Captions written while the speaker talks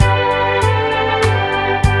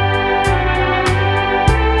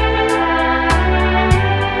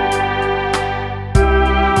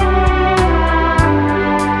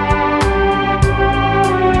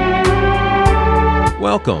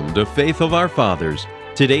Welcome to Faith of Our Fathers.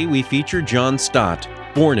 Today we feature John Stott.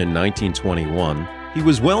 Born in 1921, he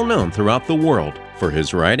was well known throughout the world for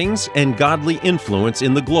his writings and godly influence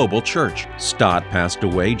in the global church. Stott passed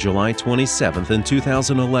away July 27th in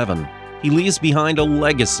 2011. He leaves behind a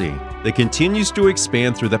legacy that continues to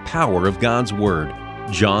expand through the power of God's Word.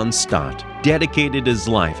 John Stott dedicated his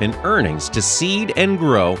life and earnings to seed and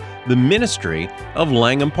grow the ministry of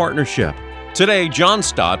Langham Partnership. Today, John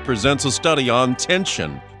Stott presents a study on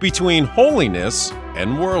tension between holiness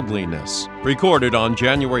and worldliness, recorded on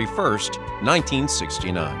January 1st,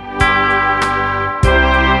 1969.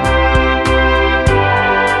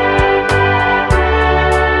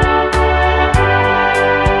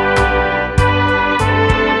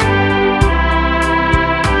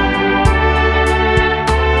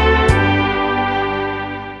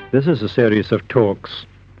 This is a series of talks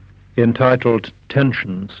entitled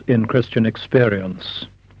Tensions in Christian Experience.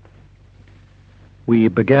 We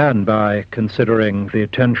began by considering the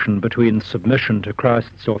tension between submission to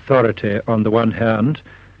Christ's authority on the one hand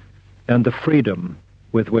and the freedom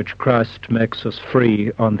with which Christ makes us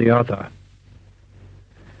free on the other.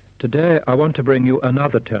 Today I want to bring you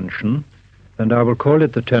another tension, and I will call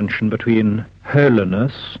it the tension between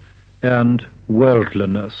holiness and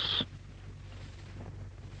worldliness.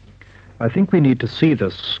 I think we need to see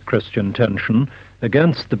this Christian tension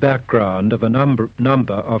against the background of a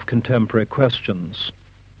number of contemporary questions.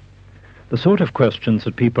 The sort of questions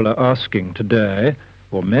that people are asking today,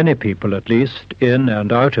 or many people at least, in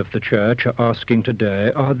and out of the church are asking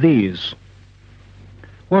today, are these.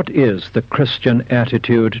 What is the Christian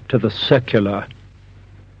attitude to the secular?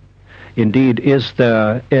 Indeed, is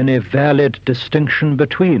there any valid distinction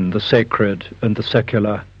between the sacred and the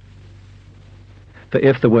secular? For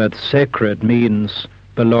if the word sacred means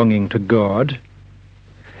belonging to God,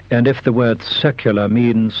 and if the word secular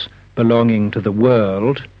means belonging to the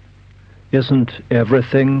world, isn't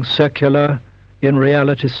everything secular in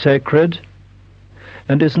reality sacred?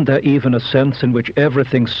 And isn't there even a sense in which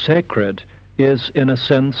everything sacred is in a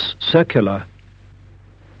sense secular?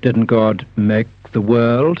 Didn't God make the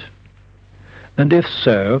world? And if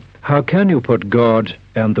so, how can you put God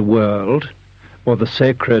and the world, or the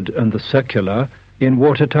sacred and the secular, in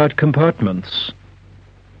watertight compartments?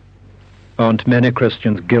 Aren't many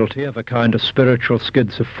Christians guilty of a kind of spiritual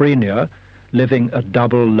schizophrenia, living a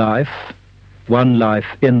double life, one life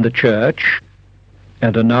in the church,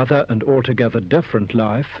 and another and altogether different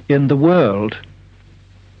life in the world?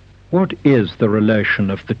 What is the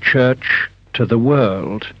relation of the church to the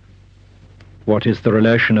world? What is the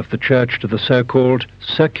relation of the church to the so-called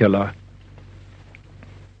secular?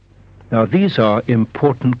 Now, these are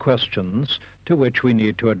important questions to which we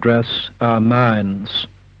need to address our minds.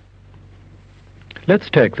 Let's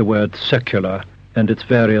take the word secular and its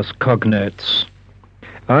various cognates.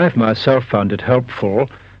 I've myself found it helpful,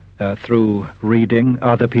 through reading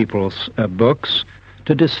other people's books,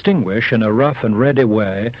 to distinguish in a rough and ready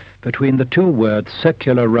way between the two words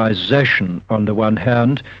secularization on the one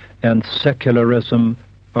hand and secularism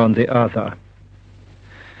on the other.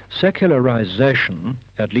 Secularization,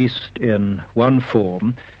 at least in one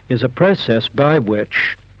form, is a process by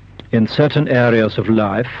which, in certain areas of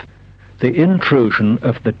life, the intrusion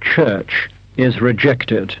of the church is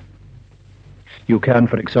rejected. You can,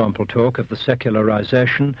 for example, talk of the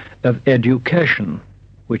secularization of education,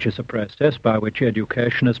 which is a process by which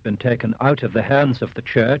education has been taken out of the hands of the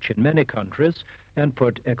church in many countries and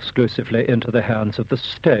put exclusively into the hands of the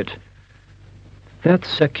state. That's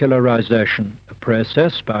secularization, a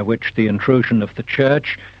process by which the intrusion of the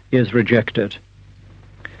church is rejected.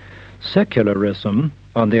 Secularism,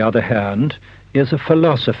 on the other hand, is a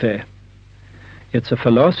philosophy. It's a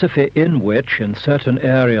philosophy in which, in certain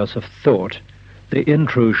areas of thought, the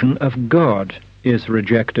intrusion of God is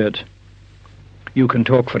rejected. You can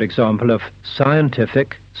talk, for example, of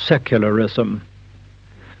scientific secularism.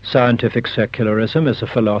 Scientific secularism is a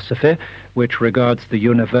philosophy which regards the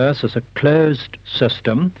universe as a closed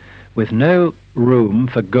system with no room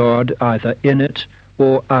for God either in it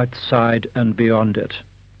or outside and beyond it.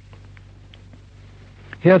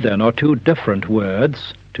 Here then are two different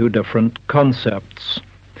words, two different concepts.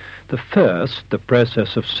 The first, the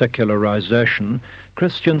process of secularization,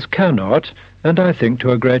 Christians cannot, and I think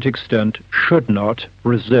to a great extent should not,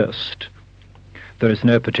 resist. There is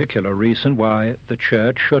no particular reason why the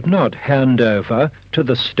church should not hand over to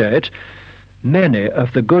the state many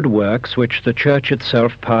of the good works which the church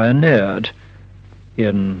itself pioneered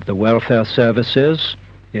in the welfare services,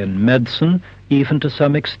 in medicine, even to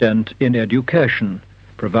some extent in education,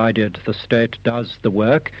 provided the state does the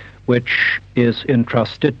work which is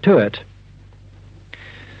entrusted to it.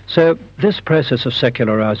 So this process of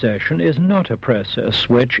secularization is not a process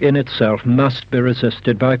which in itself must be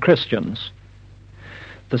resisted by Christians.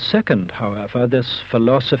 The second, however, this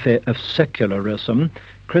philosophy of secularism,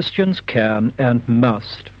 Christians can and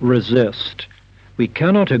must resist. We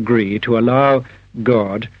cannot agree to allow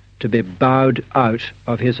God to be bowed out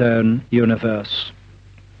of his own universe.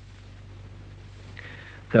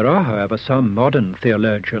 There are, however, some modern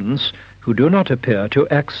theologians who do not appear to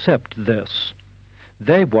accept this.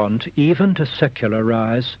 They want even to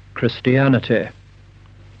secularize Christianity.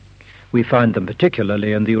 We find them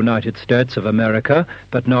particularly in the United States of America,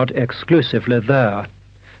 but not exclusively there.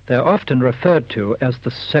 They are often referred to as the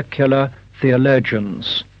secular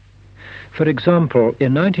theologians. For example,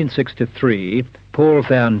 in 1963, Paul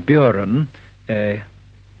Van Buren, a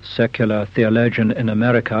secular theologian in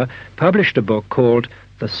America, published a book called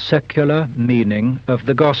The Secular Meaning of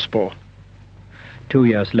the Gospel. 2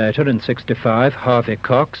 years later, in 1965, Harvey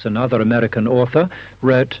Cox, another American author,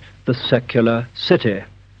 wrote The Secular City.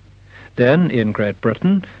 Then, in Great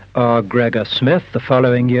Britain, R. Gregor Smith, the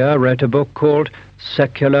following year, wrote a book called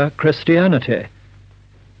Secular Christianity.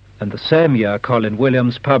 And the same year, Colin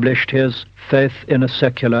Williams published his Faith in a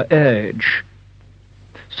Secular Age.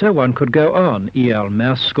 So one could go on. E.L.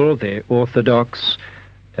 Maskell, the Orthodox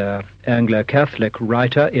Anglo-Catholic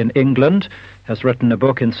writer in England, has written a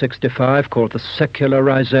book in 1965 called The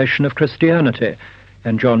Secularization of Christianity,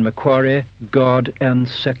 and John Macquarie, God and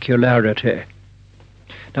Secularity.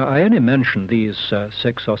 Now, I only mention these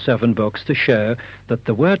 6 or 7 books to show that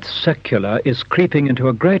the word secular is creeping into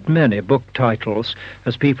a great many book titles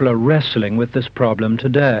as people are wrestling with this problem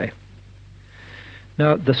today.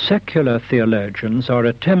 Now, the secular theologians are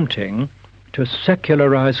attempting to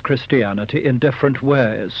secularize Christianity in different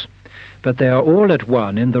ways, but they are all at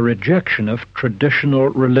one in the rejection of traditional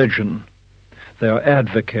religion. They are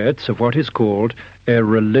advocates of what is called a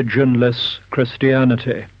religionless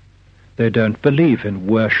Christianity. They don't believe in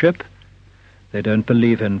worship, they don't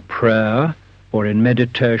believe in prayer or in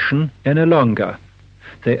meditation any longer.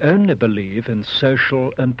 They only believe in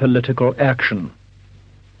social and political action.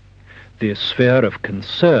 The sphere of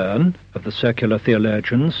concern of the secular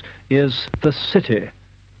theologians is the city,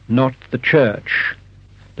 not the church,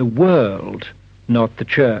 the world, not the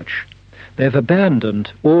church. They've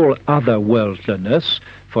abandoned all other worldliness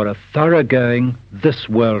for a thoroughgoing this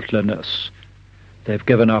worldliness. They've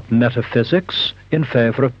given up metaphysics in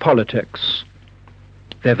favor of politics.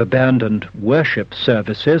 They've abandoned worship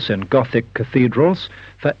services in Gothic cathedrals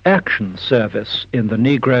for action service in the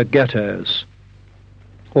Negro ghettos.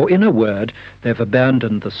 Or, in a word, they've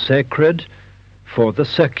abandoned the sacred for the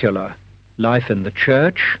secular, life in the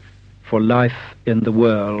church for life in the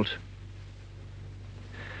world.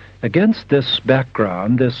 Against this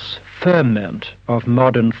background, this ferment of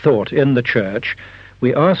modern thought in the church,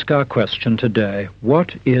 we ask our question today: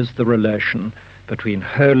 what is the relation between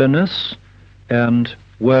holiness and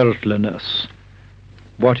worldliness?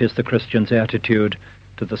 What is the Christian's attitude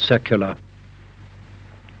to the secular?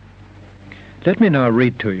 Let me now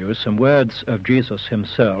read to you some words of Jesus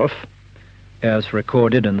himself, as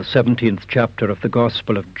recorded in the 17th chapter of the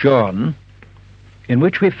Gospel of John, in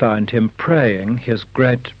which we find him praying his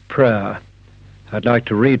great prayer. I'd like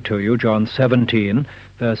to read to you John 17,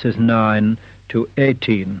 verses 9 to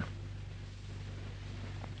 18.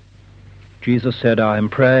 Jesus said, I am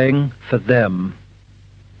praying for them.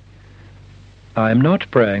 I am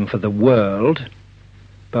not praying for the world,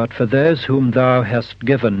 but for those whom thou hast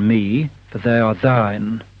given me, for they are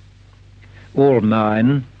thine. All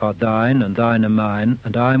mine are thine, and thine are mine,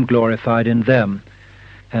 and I am glorified in them.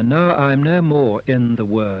 And now I am no more in the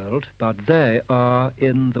world, but they are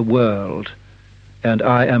in the world, and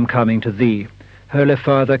I am coming to thee. Holy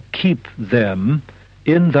Father, keep them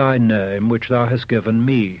in thy name which thou hast given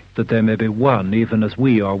me, that they may be one, even as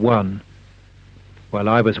we are one. While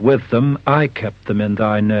I was with them, I kept them in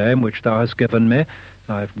thy name which thou hast given me.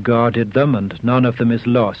 I have guarded them, and none of them is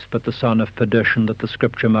lost, but the son of perdition, that the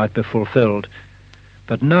scripture might be fulfilled.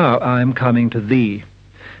 But now I am coming to thee,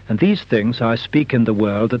 and these things I speak in the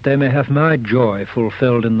world, that they may have my joy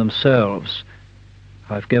fulfilled in themselves.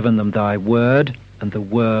 I have given them thy word, and the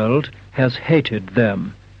world has hated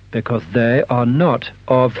them, because they are not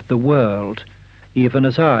of the world, even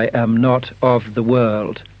as I am not of the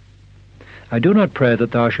world. I do not pray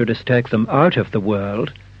that thou shouldest take them out of the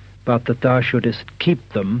world, but that thou shouldest keep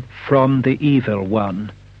them from the evil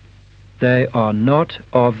one. They are not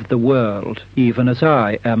of the world, even as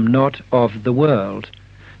I am not of the world.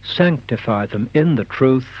 Sanctify them in the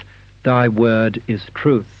truth. Thy word is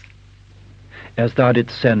truth. As thou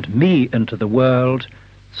didst send me into the world,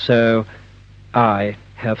 so I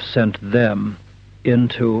have sent them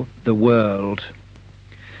into the world.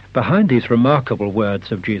 Behind these remarkable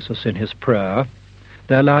words of Jesus in his prayer,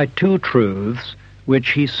 there lie two truths which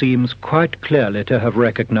he seems quite clearly to have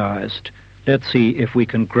recognized. Let's see if we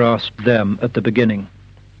can grasp them at the beginning.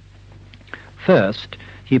 First,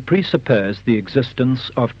 he presupposed the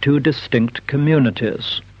existence of two distinct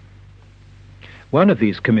communities. One of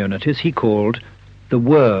these communities he called the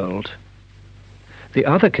world. The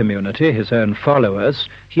other community, his own followers,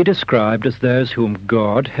 he described as those whom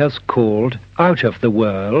God has called out of the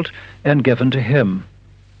world and given to him.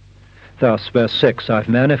 Thus, verse 6, I've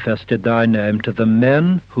manifested thy name to the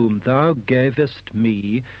men whom thou gavest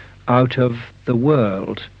me out of the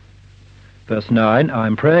world. Verse 9,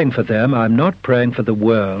 I'm praying for them. I'm not praying for the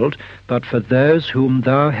world, but for those whom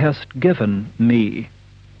thou hast given me.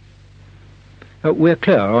 We're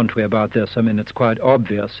clear, aren't we, about this? I mean, it's quite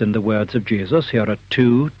obvious in the words of Jesus. Here are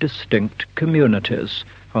two distinct communities.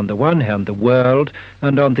 On the one hand, the world,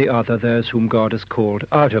 and on the other, those whom God has called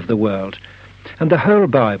out of the world. And the whole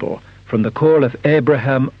Bible, from the call of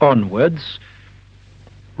Abraham onwards,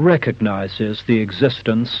 recognizes the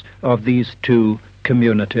existence of these two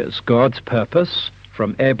communities. God's purpose,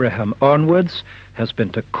 from Abraham onwards, has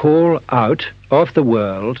been to call out of the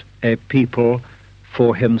world a people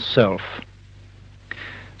for himself.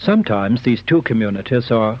 Sometimes these two communities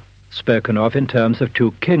are spoken of in terms of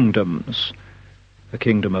two kingdoms, a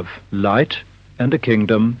kingdom of light and a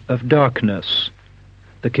kingdom of darkness,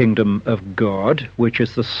 the kingdom of God, which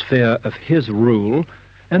is the sphere of his rule,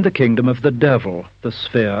 and the kingdom of the devil, the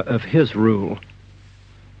sphere of his rule.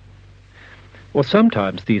 Or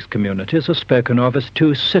sometimes these communities are spoken of as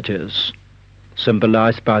two cities,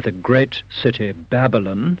 symbolized by the great city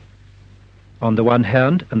Babylon, on the one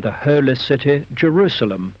hand, and the holy city,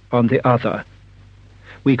 Jerusalem, on the other.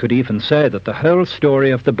 We could even say that the whole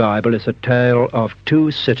story of the Bible is a tale of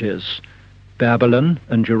two cities, Babylon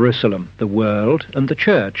and Jerusalem, the world and the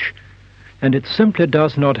church, and it simply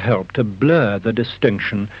does not help to blur the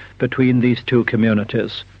distinction between these two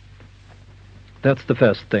communities. That's the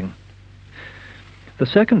first thing. The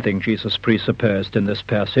second thing Jesus presupposed in this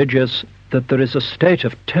passage is that there is a state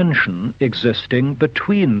of tension existing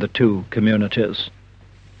between the two communities.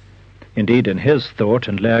 Indeed, in his thought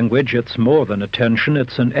and language, it's more than a tension,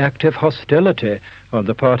 it's an active hostility on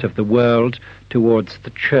the part of the world towards the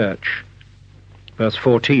church. Verse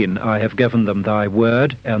 14, I have given them thy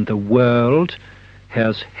word, and the world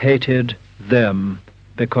has hated them,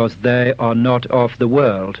 because they are not of the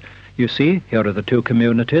world. You see, here are the two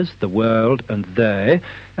communities, the world and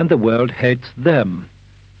the world hates them.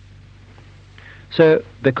 So,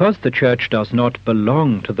 because the church does not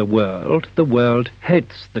belong to the world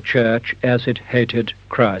hates the church as it hated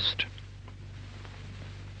Christ.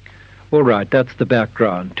 All right, that's the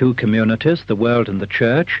background. Two communities, the world and the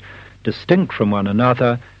church, distinct from one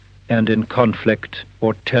another and in conflict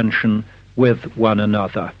or tension with one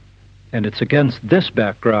another. And it's against this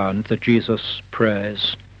background that Jesus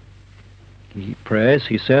prays. He prays,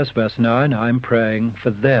 he says, verse 9, I'm praying for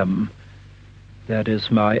them. That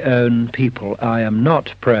is my own people. I am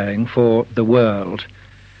not praying for the world.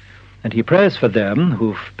 And he prays for them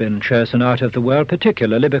who've been chosen out of the world,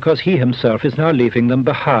 particularly because he himself is now leaving them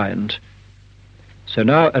behind. So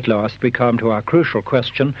now, at last, we come to our crucial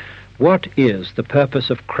question, what is the purpose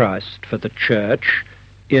of Christ for the church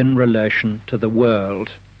in relation to the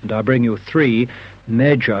world? And I bring you three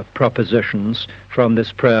major propositions from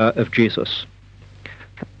this prayer of Jesus.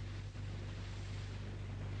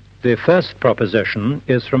 The first proposition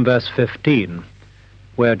is from verse 15,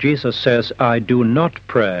 where Jesus says, I do not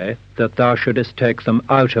pray that thou shouldest take them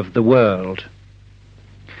out of the world.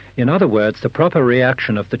 In other words, the proper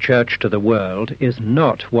reaction of the church to the world is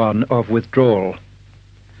not one of withdrawal.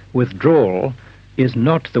 Withdrawal is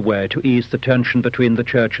not the way to ease the tension between the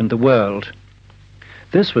church and the world.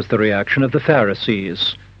 This was the reaction of the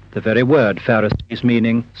Pharisees, the very word Pharisees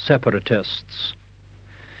meaning separatists.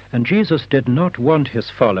 And Jesus did not want his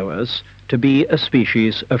followers to be a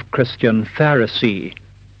species of Christian Pharisee.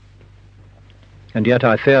 And yet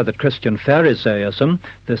I fear that Christian Pharisaism,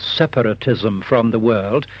 this separatism from the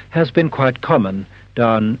world, has been quite common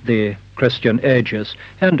down the Christian ages,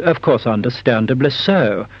 and of course understandably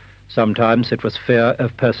so. Sometimes it was fear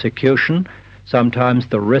of persecution, sometimes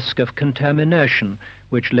the risk of contamination,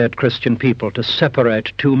 which led Christian people to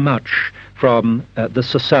separate too much from the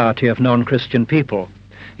society of non-Christian people.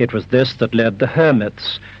 It was this that led the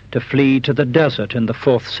hermits to flee to the desert in the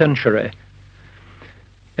 4th century.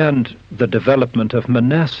 And the development of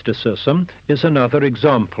monasticism is another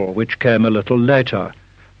example which came a little later,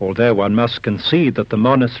 although one must concede that the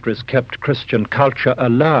monasteries kept Christian culture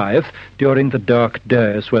alive during the dark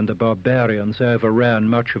days when the barbarians overran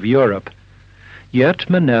much of Europe. Yet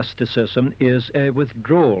monasticism is a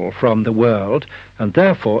withdrawal from the world, and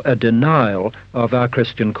therefore a denial of our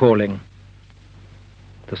Christian calling.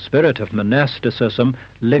 The spirit of monasticism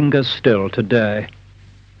lingers still today.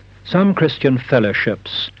 Some Christian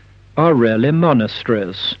fellowships are really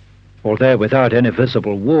monasteries, although without any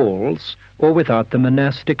visible walls or without the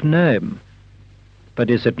monastic name. But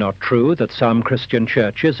is it not true that some Christian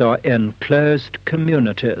churches are enclosed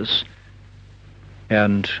communities?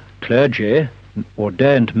 And clergy,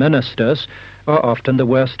 ordained ministers, are often the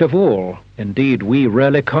worst of all. Indeed, we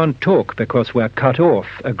really can't talk because we're cut off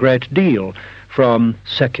a great deal from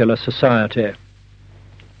secular society.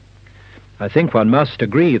 I think one must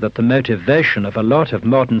agree that the motivation of a lot of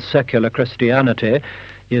modern secular Christianity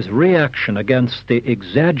is reaction against the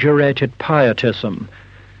exaggerated pietism,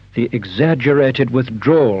 the exaggerated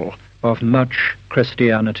withdrawal of much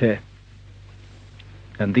Christianity.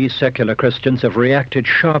 And these secular Christians have reacted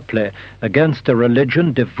sharply against a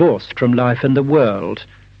religion divorced from life in the world.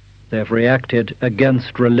 They have reacted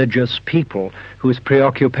against religious people whose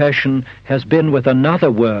preoccupation has been with another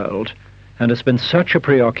world, and has been such a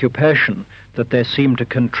preoccupation that they seem to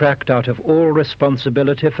contract out of all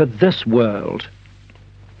responsibility for this world.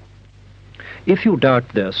 If you doubt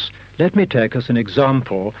this, let me take as an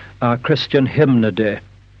example our Christian hymnody.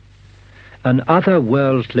 An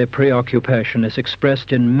otherworldly preoccupation is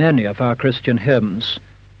expressed in many of our Christian hymns.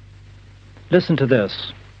 Listen to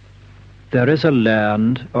this. There is a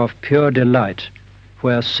land of pure delight,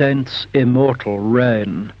 where saints immortal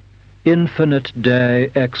reign. Infinite day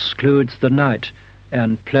excludes the night,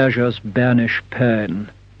 and pleasures banish pain.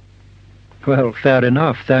 Well, fair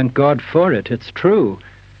enough, thank God for it, it's true.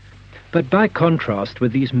 But by contrast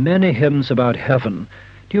with these many hymns about heaven,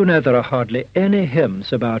 do you know there are hardly any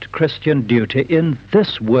hymns about Christian duty in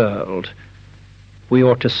this world? We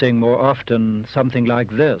ought to sing more often something like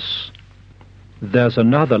this. There's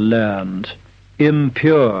another land,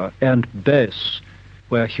 impure and base,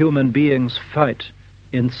 where human beings fight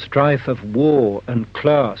in strife of war and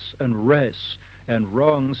class and race, and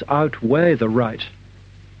wrongs outweigh the right.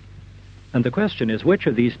 And the question is, which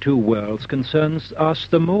of these two worlds concerns us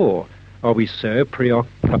the more? Are we so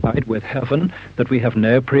preoccupied with heaven that we have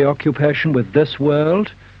no preoccupation with this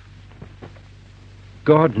world?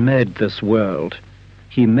 God made this world.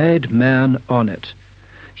 He made man on it.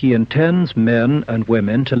 He intends men and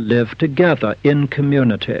women to live together in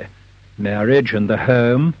community. Marriage and the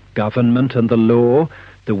home, government and the law,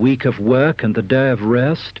 the week of work and the day of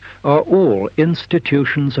rest are all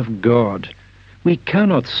institutions of God. We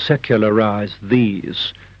cannot secularize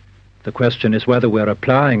these. The question is whether we're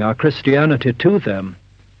applying our Christianity to them.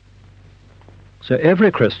 So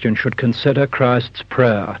every Christian should consider Christ's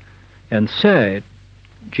prayer and say,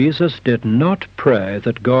 Jesus did not pray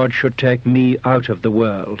that God should take me out of the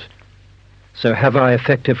world. So have I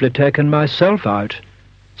effectively taken myself out,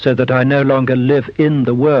 so that I no longer live in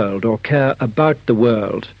the world or care about the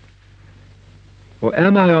world? Or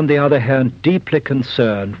am I, on the other hand, deeply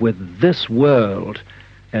concerned with this world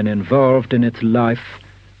and involved in its life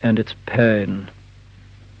and its pain?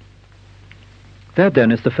 That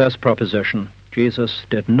then is the first proposition. Jesus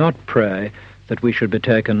did not pray that we should be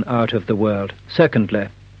taken out of the world. Secondly,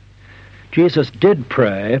 Jesus did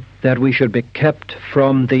pray that we should be kept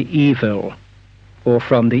from the evil, or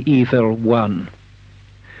from the evil one.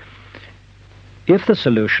 If the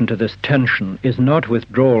solution to this tension is not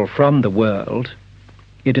withdrawal from the world,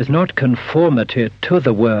 it is not conformity to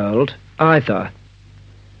the world either.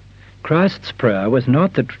 Christ's prayer was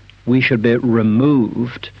not that we should be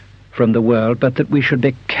removed from the world, but that we should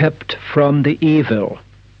be kept from the evil.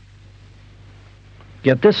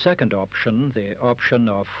 Yet this second option, the option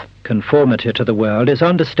of conformity to the world, is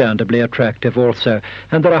understandably attractive also,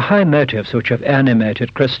 and there are high motives which have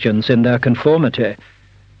animated Christians in their conformity.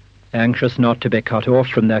 Anxious not to be cut off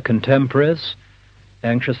from their contemporaries,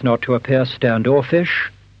 anxious not to appear standoffish,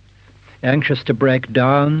 anxious to break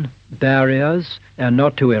down barriers and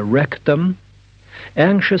not to erect them,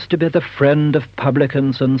 anxious to be the friend of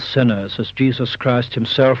publicans and sinners, as Jesus Christ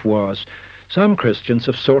himself was. Some Christians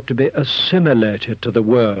have sought to be assimilated to the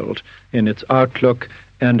world in its outlook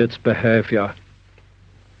and its behavior.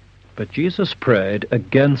 But Jesus prayed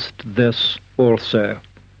against this also.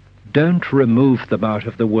 Don't remove them out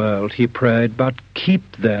of the world, he prayed, but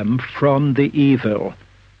keep them from the evil.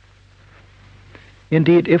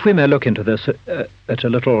 Indeed, if we may look into this at a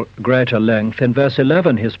little greater length, in verse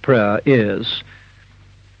 11 his prayer is,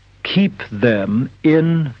 keep them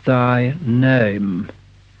in thy name.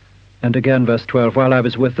 And again, verse 12, while I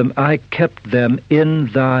was with them, I kept them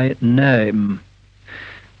in thy name.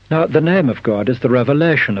 Now, the name of God is the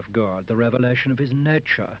revelation of God, the revelation of his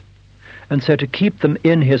nature. And so to keep them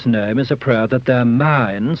in his name is a prayer that their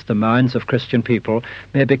minds, the minds of Christian people,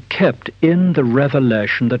 may be kept in the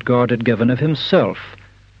revelation that God had given of himself.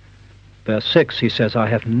 Verse 6, he says, I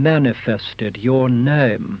have manifested your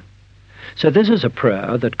name. So this is a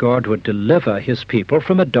prayer that God would deliver his people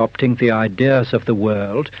from adopting the ideas of the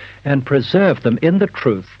world and preserve them in the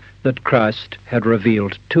truth that Christ had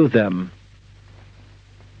revealed to them.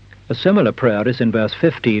 A similar prayer is in verse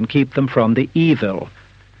 15, keep them from the evil.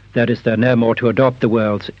 That is, they're no more to adopt the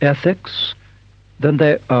world's ethics than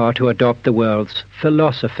they are to adopt the world's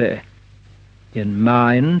philosophy. In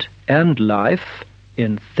mind and life,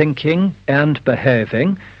 in thinking and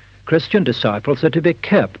behaving, Christian disciples are to be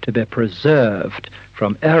kept, to be preserved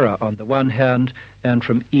from error on the one hand and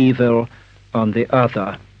from evil on the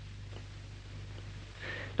other.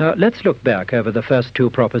 Now, let's look back over the first two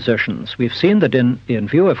propositions. We've seen that in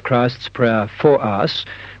view of Christ's prayer for us,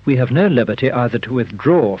 we have no liberty either to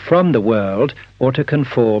withdraw from the world or to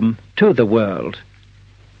conform to the world.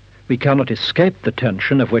 We cannot escape the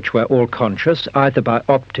tension of which we're all conscious, either by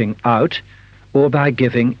opting out or by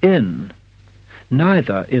giving in.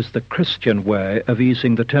 Neither is the Christian way of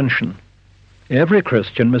easing the tension. Every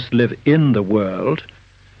Christian must live in the world,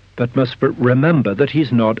 but must remember that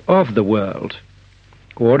he's not of the world.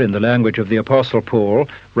 Or, in the language of the Apostle Paul,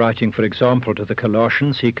 writing, for example, to the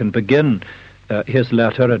Colossians, he can begin his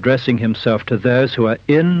letter addressing himself to those who are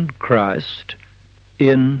in Christ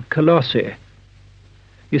in Colossae.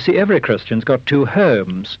 You see, every Christian's got two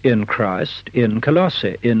homes: in Christ, in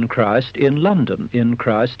Colossae, in Christ, in London, in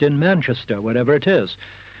Christ, in Manchester, wherever it is.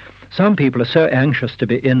 Some people are so anxious to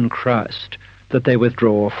be in Christ that they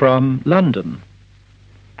withdraw from London,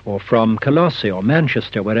 or from Colossae, or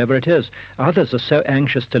Manchester, wherever it is. Others are so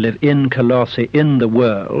anxious to live in Colossae, in the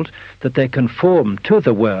world, that they conform to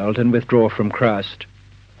the world and withdraw from Christ.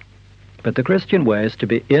 But the Christian way is to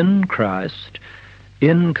be in Christ,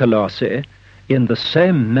 in Colossae, in the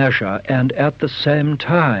same measure and at the same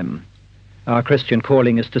time. Our Christian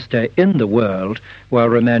calling is to stay in the world while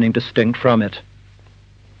remaining distinct from it.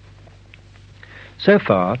 So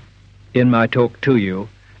far, in my talk to you,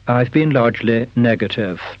 I've been largely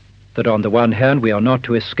negative, that on the one hand we are not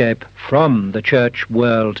to escape from the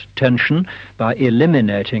church-world tension by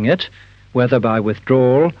eliminating it, whether by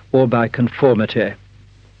withdrawal or by conformity.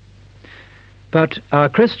 But our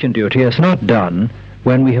Christian duty is not done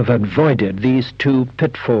when we have avoided these two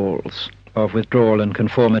pitfalls of withdrawal and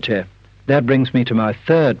conformity. That brings me to my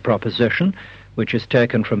third proposition, which is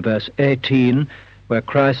taken from verse 18, where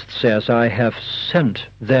Christ says, I have sent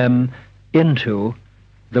them into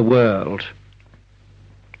the world.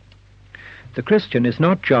 The Christian is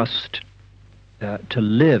not just to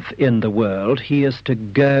live in the world, he is to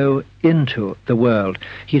go into the world.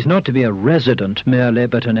 He's not to be a resident merely,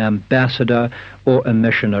 but an ambassador or a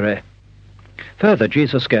missionary. Further,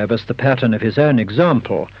 Jesus gave us the pattern of his own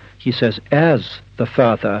example. He says, as the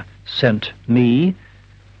Father sent me,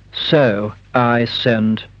 so I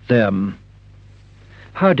send them.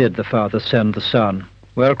 How did the Father send the Son?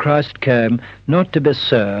 Well, Christ came not to be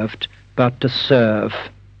served, but to serve.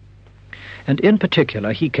 And in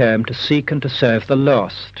particular, he came to seek and to save the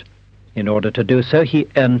lost. In order to do so, he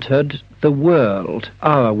entered the world,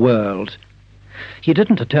 our world. He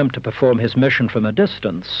didn't attempt to perform his mission from a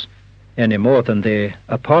distance, any more than the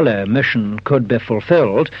Apollo mission could be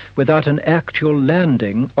fulfilled without an actual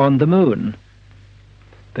landing on the moon.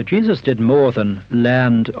 But Jesus did more than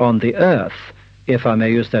land on the earth, if I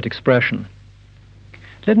may use that expression.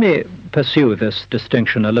 Let me pursue this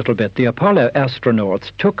distinction a little bit. The Apollo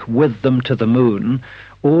astronauts took with them to the moon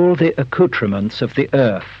all the accoutrements of the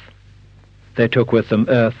earth. They took with them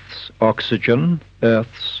Earth's oxygen,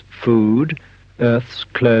 Earth's food, Earth's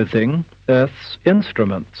clothing, Earth's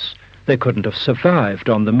instruments. They couldn't have survived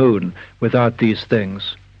on the moon without these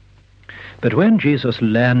things. But when Jesus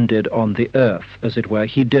landed on the earth, as it were,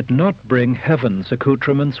 he did not bring heaven's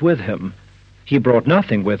accoutrements with him. He brought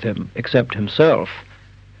nothing with him except himself.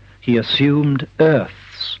 He assumed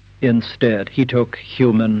earth's instead. He took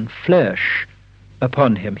human flesh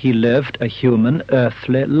upon him. He lived a human,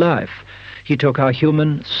 earthly life. He took our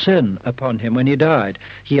human sin upon him when he died.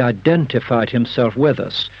 He identified himself with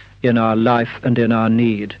us in our life and in our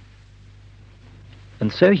need.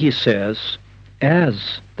 And so he says,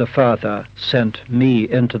 as the Father sent me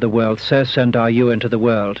into the world, so send I you into the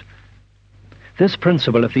world. This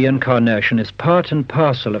principle of the Incarnation is part and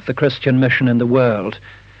parcel of the Christian mission in the world.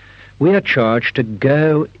 We are charged to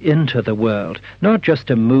go into the world, not just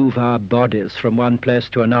to move our bodies from one place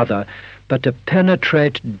to another, but to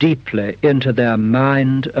penetrate deeply into their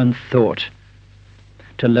mind and thought,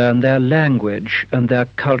 to learn their language and their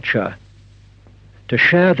culture, to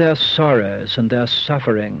share their sorrows and their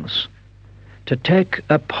sufferings, to take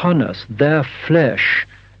upon us their flesh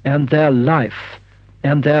and their life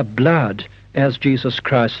and their blood, as Jesus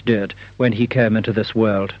Christ did when he came into this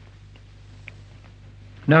world.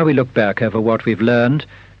 Now we look back over what we've learned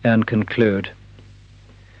and conclude.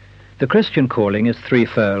 The Christian calling is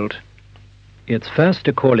threefold. It's first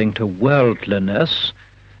a calling to worldliness,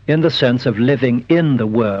 in the sense of living in the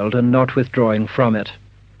world and not withdrawing from it.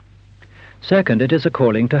 Second, it is a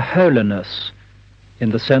calling to holiness,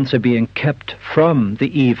 in the sense of being kept from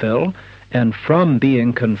the evil and from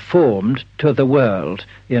being conformed to the world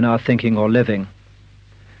in our thinking or living.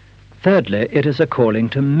 Thirdly, it is a calling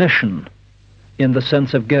to mission, in the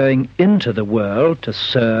sense of going into the world to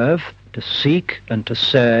serve, to seek, and to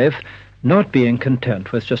save, not being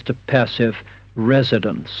content with just a passive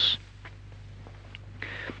residence.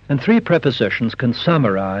 And three prepositions can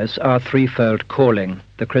summarize our threefold calling.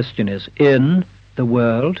 The Christian is in the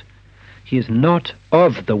world, he is not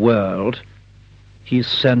of the world, he's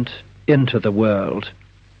sent into the world.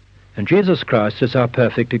 And Jesus Christ is our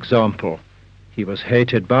perfect example. He was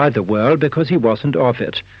hated by the world because he wasn't of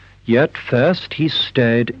it. Yet first he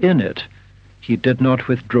stayed in it. He did not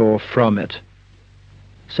withdraw from it.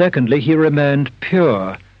 Secondly, he remained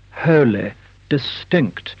pure, holy,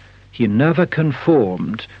 distinct. He never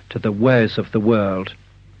conformed to the ways of the world.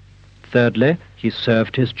 Thirdly, he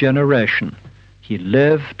served his generation. He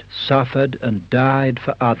lived, suffered, and died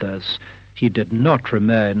for others. He did not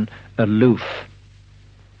remain aloof.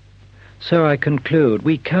 So I conclude,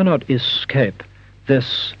 we cannot escape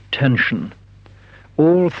this tension.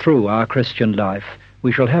 All through our Christian life,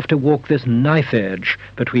 we shall have to walk this knife edge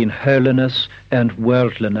between holiness and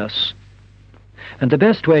worldliness. And the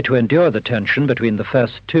best way to endure the tension between the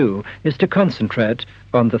first two is to concentrate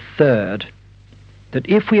on the third. That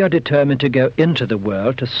if we are determined to go into the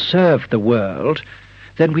world, to serve the world,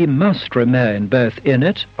 then we must remain both in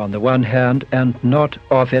it on the one hand and not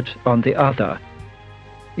of it on the other.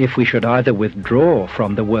 If we should either withdraw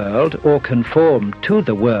from the world or conform to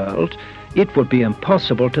the world, it would be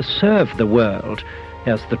impossible to serve the world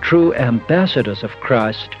as the true ambassadors of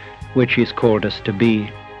Christ, which he's called us to be.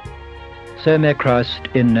 So may Christ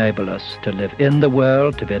enable us to live in the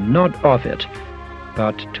world, to be not of it,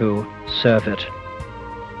 but to serve it.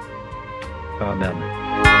 Amen.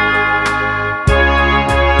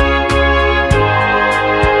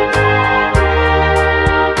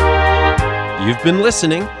 You've been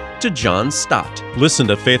listening to John Stott. Listen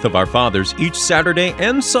to Faith of Our Fathers each Saturday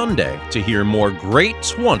and Sunday to hear more great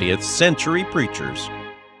 20th century preachers.